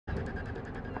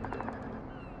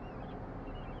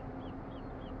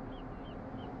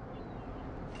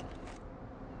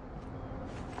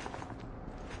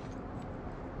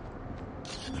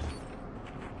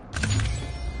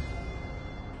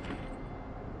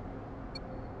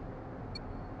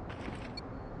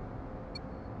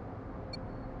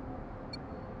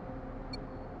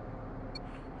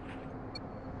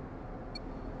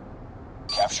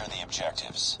Capture the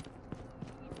objectives.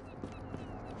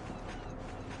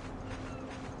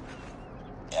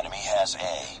 Enemy has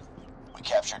A. We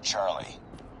captured Charlie.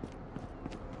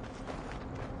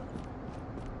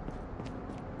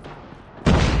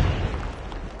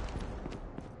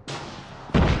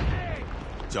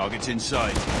 Target's in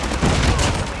sight.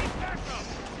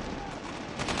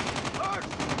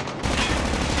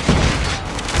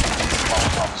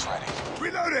 Molotov is ready.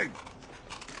 Reloading!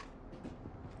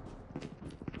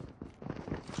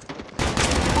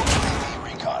 UAV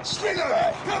recon standing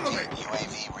by. Cover me!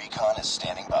 UAV recon is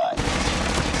standing by.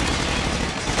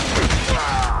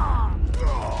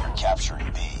 We're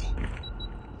capturing B.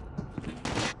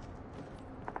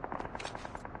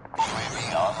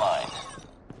 UAV online.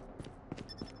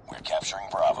 We're capturing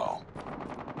Bravo.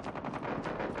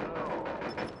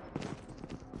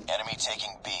 Enemy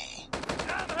taking B.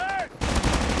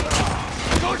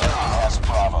 Enemy has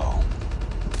Bravo.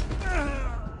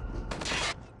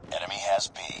 Enemy has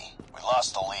B. We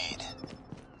lost the lead.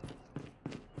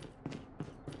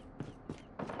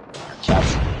 We're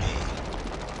capturing B.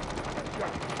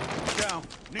 Down.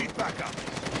 Need backup.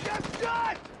 Get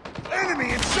shot!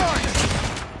 Enemy inside!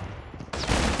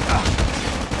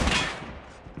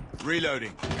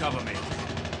 Reloading. Cover me.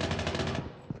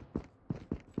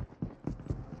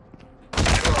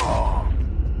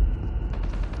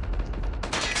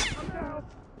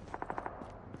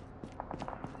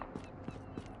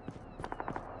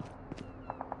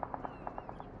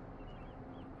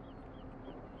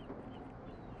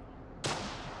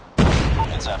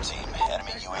 Heads up, team.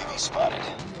 Enemy UAV spotted.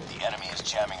 The enemy is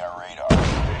jamming our radar.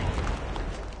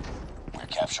 We're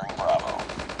capturing Bravo.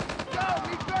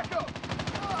 Need backup!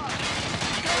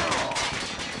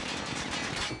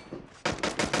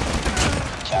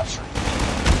 Capturing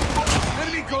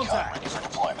Enemy Recon contact! ready for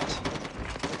deployment.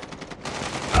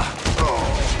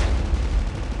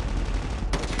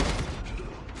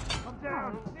 I'm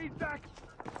down! Need back!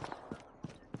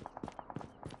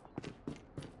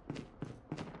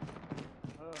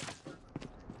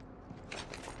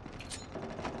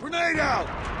 Grenade out!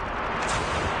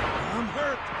 I'm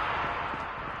hurt!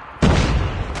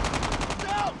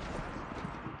 Down!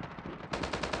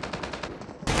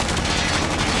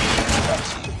 Heads up,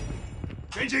 team.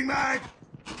 Changing mag!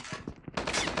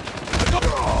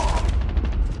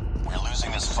 We're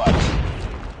losing this fight.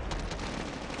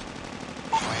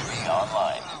 UAV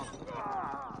online.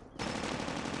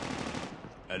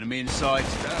 Enemy in sight.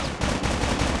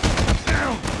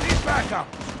 Down! Need backup!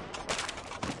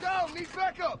 Down! Need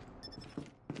backup!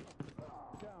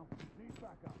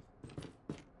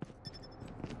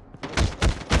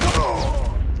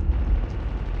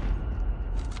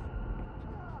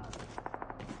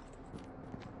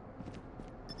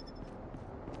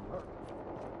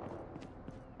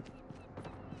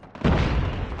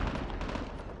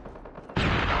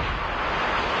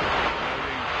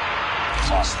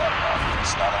 Toss that one.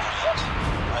 It's not over yet.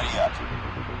 Ready up.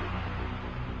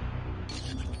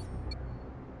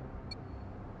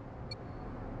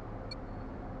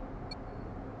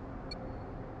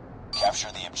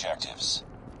 Capture the objectives.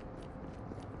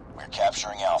 We're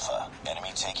capturing Alpha.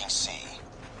 Enemy taking C.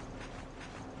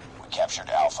 We captured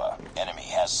Alpha. Enemy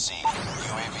has C.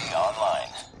 UAV online.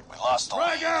 We lost the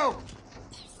lead. Drago!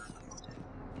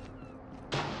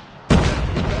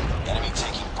 Enemy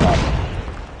taking Bravo.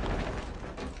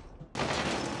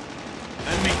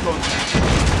 Enemy contact!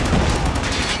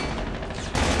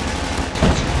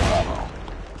 Captured Bravo.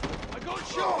 I got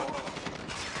shot!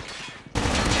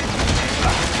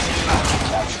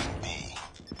 Capturing B.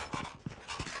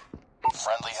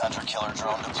 Friendly hunter-killer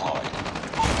drone deployed.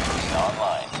 UAV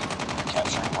online.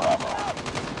 Capturing Bravo.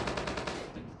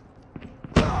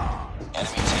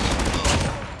 Enemy taking B.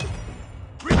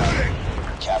 Reloading!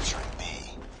 We're capturing B.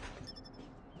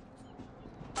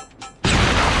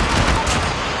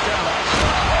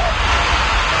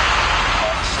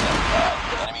 Standing by.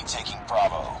 Enemy taking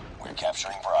Bravo. We're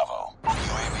capturing Bravo.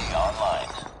 UAV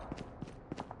online.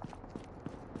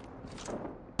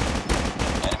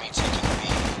 Enemy taking B.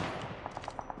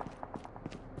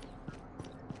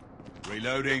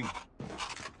 Reloading.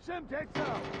 Semtex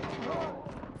out!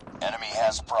 Enemy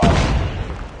has Bravo.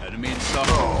 Enemy in sight.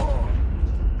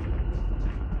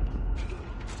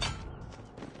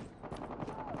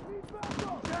 Need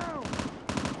backup! Down!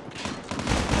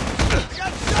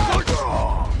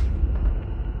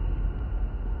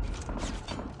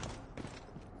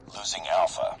 Losing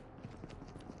Alpha.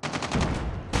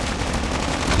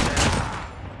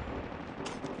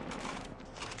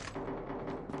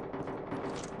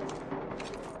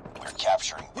 We're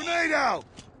capturing B. Grenade out!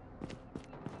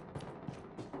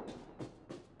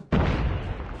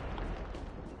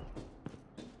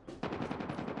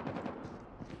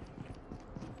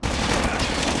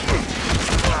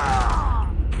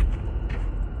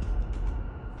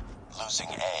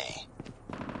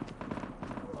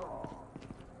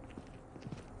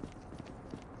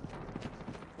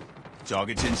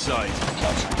 Target's in sight.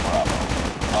 Capturing Bravo.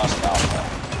 Lost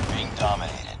Alpha. Being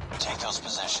dominated. Take those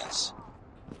positions.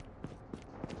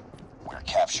 We're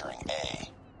capturing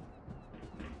A.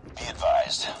 Be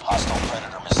advised, hostile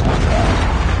Predator missile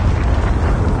inbound.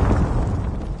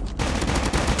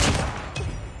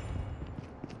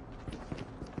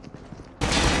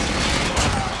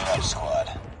 Clean up,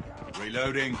 squad.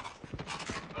 Reloading.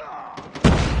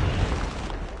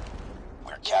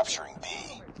 We're capturing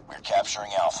B. We're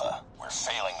capturing Alpha. We're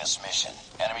failing this mission.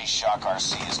 Enemy Shock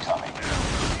RC is coming.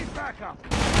 Need backup.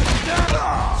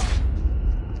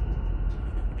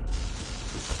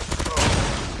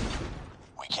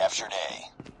 We captured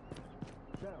A.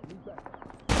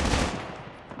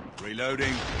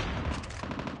 Reloading.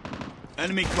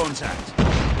 Enemy contact.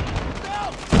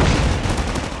 Down!